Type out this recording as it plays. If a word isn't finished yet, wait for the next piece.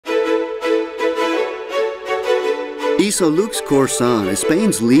Isolux Corsán is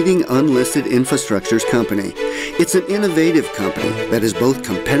Spain's leading unlisted infrastructures company. It's an innovative company that is both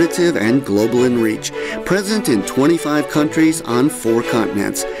competitive and global in reach, present in 25 countries on 4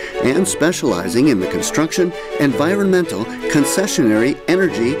 continents, and specializing in the construction, environmental, concessionary,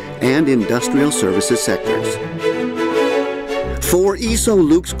 energy, and industrial services sectors. For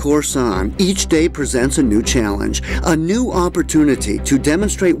Isolux Corsán, each day presents a new challenge, a new opportunity to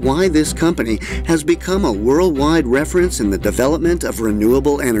demonstrate why this company has become a worldwide reference in the development of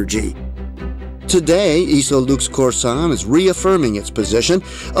renewable energy. Today, Isolux Corsán is reaffirming its position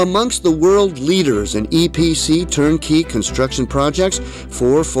amongst the world leaders in EPC turnkey construction projects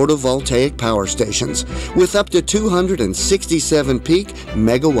for photovoltaic power stations, with up to 267 peak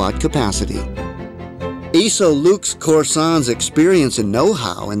megawatt capacity. Isolux Corsán's experience and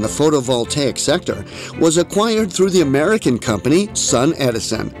know-how in the photovoltaic sector was acquired through the American company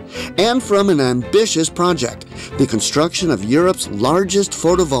SunEdison, and from an ambitious project, the construction of Europe's largest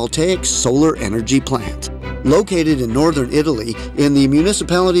photovoltaic solar energy plant. Located in northern Italy, in the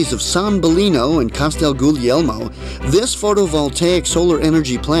municipalities of San Bellino and Castel Guglielmo, this photovoltaic solar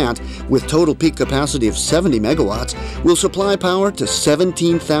energy plant, with total peak capacity of 70 megawatts, will supply power to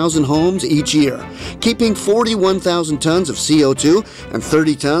 17,000 homes each year, keeping 41,000 tons of CO2 and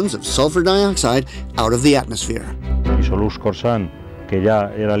 30 tons of sulfur dioxide out of the atmosphere. Isolux Corsán, que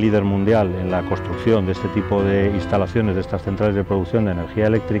ya era líder mundial en la construcción de este tipo de instalaciones, de estas centrales de producción de energía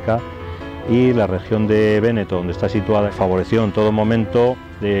eléctrica, y la región de Véneto, donde está situada, favoreció en todo momento,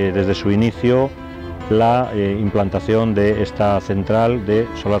 desde su inicio, la implantación de esta central de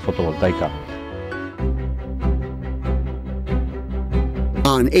solar fotovoltaica.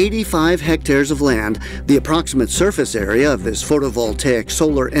 On 85 hectares of land, the approximate surface area of this photovoltaic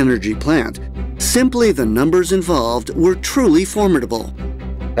solar energy plant, simply the numbers involved were truly formidable.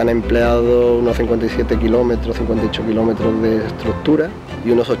 Han empleado unos 57 kilómetros, 58 kilómetros de estructura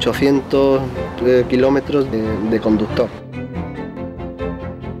y unos 800 kilómetros de conductor.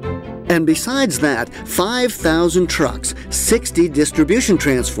 And besides that, 5,000 trucks, 60 distribution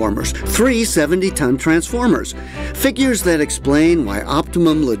transformers, 3 70-ton transformers. Figures that explain why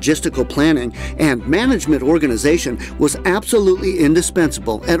optimum logistical planning and management organization was absolutely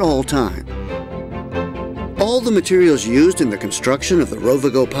indispensable at all times. All the materials used in the construction of the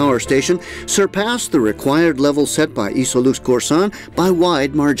Rovigo power station surpassed the required level set by Isolux Corsán by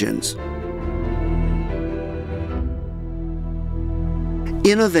wide margins.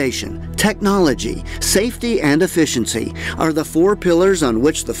 Innovation, technology, safety, and efficiency are the 4 pillars on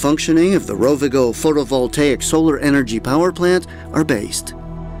which the functioning of the Rovigo photovoltaic solar energy power plant are based.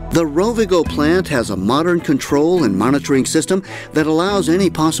 The Rovigo plant has a modern control and monitoring system that allows any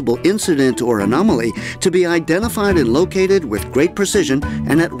possible incident or anomaly to be identified and located with great precision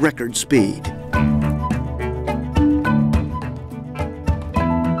and at record speed.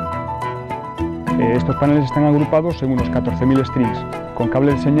 Estos paneles están agrupados en unos 14.000 strings. Con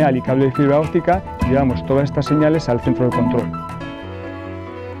cable de señal y cable de fibra óptica llevamos todas estas señales al centro de control.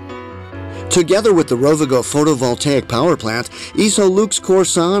 Together with the Rovigo photovoltaic power plant, Isolux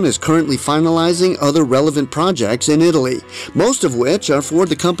Corsán is currently finalizing other relevant projects in Italy, most of which are for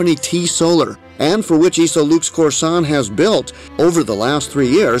the company T-Solar, and for which Isolux Corsán has built, over the last 3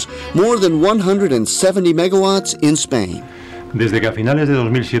 years, more than 170 megawatts in Spain. Desde que a finales de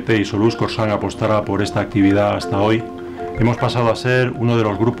 2007 Isolux Corsán apostara por esta actividad hasta hoy, hemos pasado a ser uno de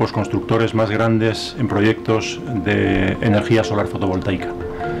los grupos constructores más grandes en proyectos de energía solar fotovoltaica.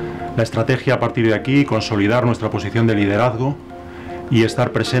 La estrategia a partir de aquí, consolidar nuestra posición de liderazgo y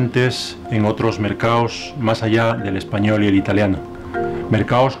estar presentes en otros mercados más allá del español y el italiano.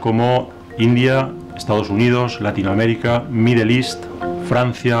 Mercados como India, Estados Unidos, Latinoamérica, Middle East,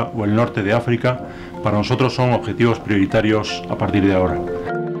 Francia o el norte de África, para nosotros son objetivos prioritarios a partir de ahora.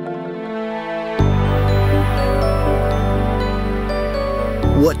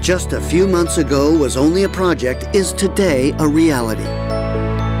 What just a few months ago was only a project is today a reality.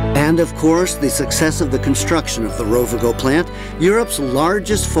 And of course, the success of the construction of the Rovigo plant, Europe's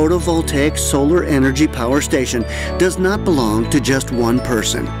largest photovoltaic solar energy power station, does not belong to just one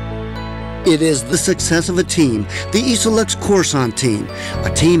person. It is the success of a team, the Isolux Corsán team, a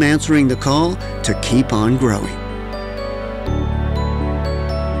team answering the call to keep on growing.